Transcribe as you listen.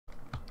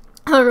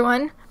Hello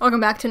everyone, welcome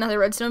back to another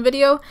Redstone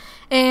video,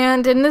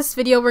 and in this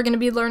video we're going to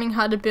be learning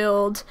how to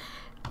build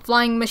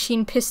flying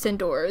machine piston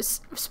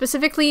doors.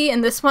 Specifically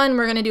in this one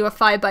we're going to do a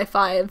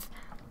 5x5.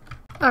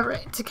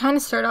 Alright, to kind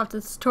of start off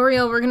this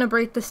tutorial we're going to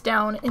break this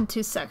down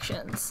into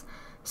sections.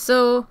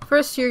 So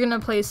first you're going to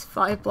place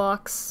 5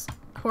 blocks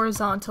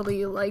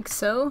horizontally like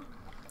so.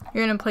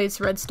 You're going to place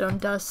redstone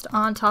dust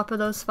on top of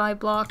those 5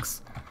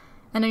 blocks,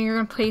 and then you're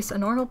going to place a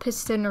normal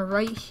piston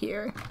right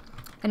here.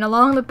 And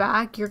along the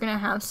back, you're going to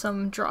have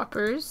some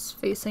droppers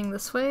facing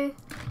this way.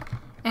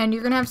 And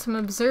you're going to have some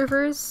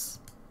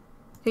observers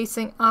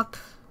facing up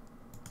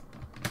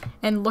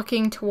and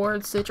looking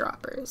towards the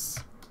droppers.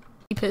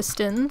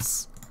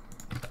 Pistons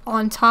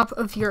on top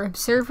of your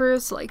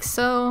observers, like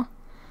so.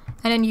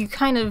 And then you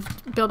kind of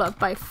build up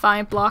by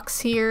 5 blocks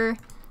here.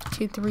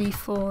 2, 3,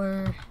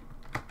 4,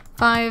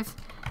 5.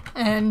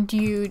 And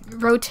you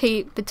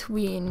rotate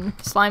between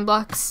slime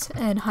blocks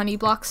and honey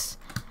blocks,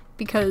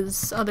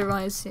 because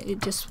otherwise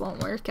it just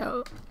won't work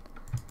out.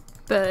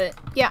 But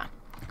yeah,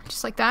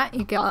 just like that,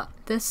 you got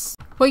this.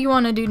 What you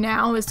want to do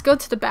now is go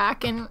to the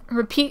back and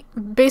repeat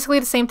basically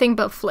the same thing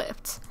but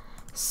flipped.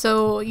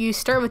 So you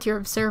start with your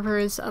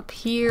observers up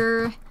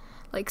here,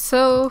 like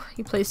so.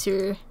 You place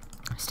your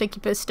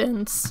sticky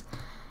pistons,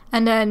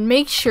 and then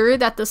make sure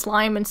that the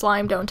slime and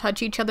slime don't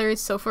touch each other.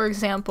 So for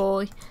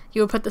example,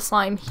 you will put the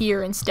slime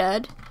here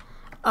instead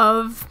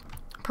of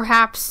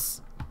perhaps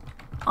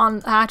on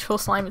the actual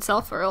slime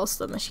itself, or else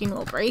the machine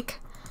will break.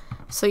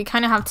 So you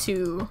kind of have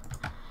to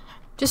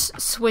just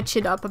switch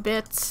it up a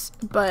bit,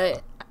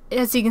 but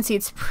as you can see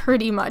it's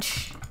pretty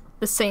much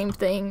the same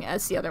thing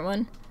as the other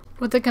one.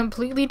 With a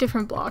completely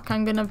different block,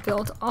 I'm gonna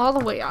build all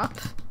the way up.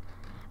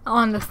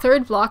 On the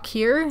 3rd block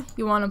here,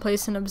 you want to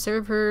place an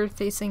observer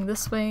facing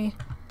this way,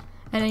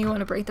 and then you want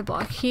to break the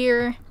block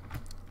here.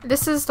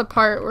 This is the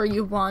part where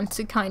you want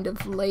to kind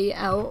of lay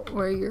out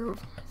where your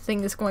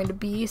thing is going to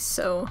be,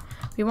 so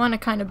we want to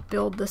kind of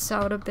build this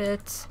out a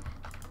bit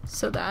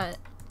so that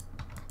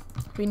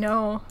we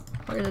know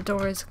where the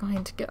door is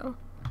going to go.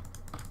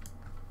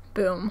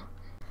 Boom.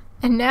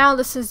 And now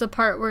this is the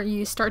part where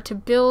you start to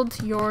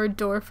build your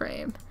door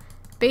frame.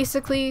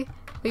 Basically,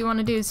 what you want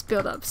to do is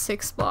build up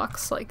 6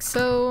 blocks like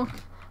so.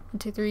 1,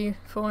 2, 3,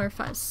 4,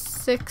 5,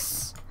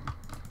 6.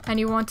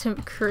 And you want to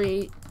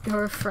create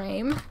your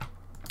frame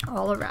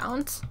all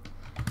around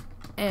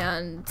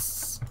and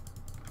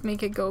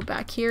make it go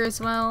back here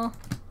as well.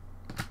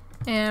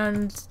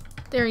 And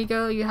there you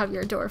go, you have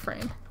your door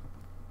frame.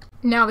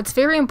 Now it's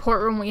very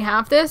important when we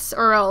have this,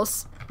 or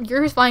else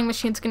your flying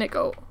machine's gonna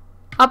go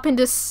up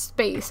into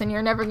space and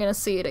you're never gonna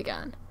see it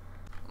again.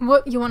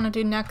 What you want to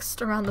do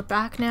next around the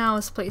back now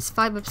is place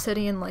 5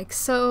 obsidian like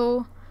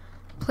so.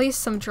 Place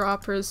some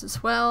droppers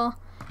as well.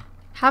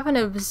 Have an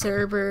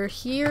observer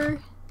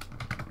here.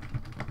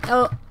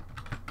 Oh,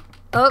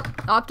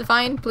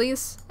 Optifine,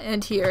 please.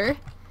 And here.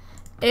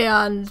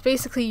 And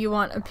basically you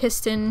want a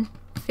piston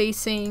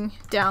facing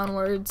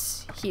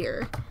downwards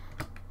here.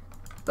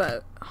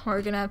 But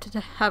we're gonna have to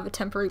have a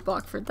temporary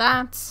block for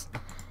that.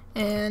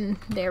 And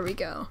there we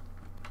go.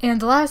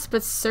 And last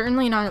but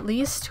certainly not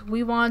least,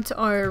 we want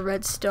our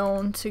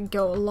redstone to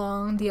go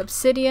along the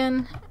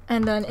obsidian.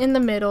 And then in the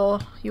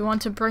middle, you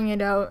want to bring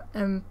it out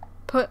and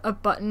put a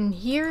button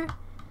here.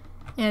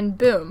 And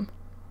boom.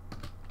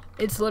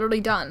 It's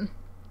literally done.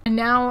 And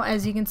now,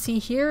 as you can see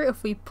here,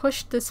 if we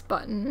push this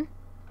button,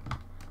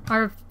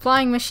 our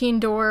flying machine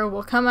door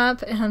will come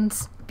up and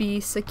be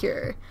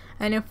secure.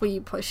 And if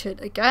we push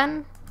it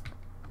again...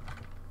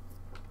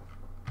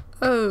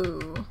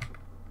 Oh.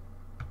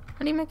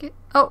 How do you make it?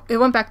 Oh, it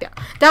went back down.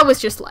 That was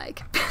just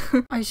lag.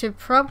 I should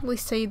probably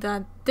say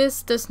that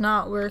this does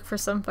not work for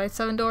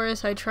 7x7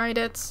 doors. I tried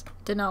it.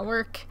 Did not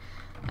work.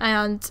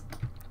 And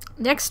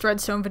next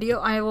redstone video,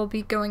 I will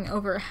be going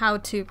over how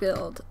to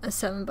build a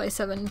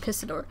 7x7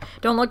 piston door.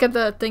 Don't look at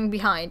the thing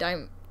behind.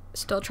 I'm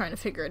still trying to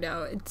figure it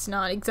out. It's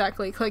not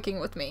exactly clicking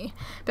with me.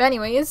 But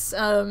anyways,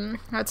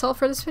 that's all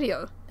for this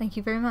video. Thank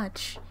you very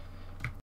much.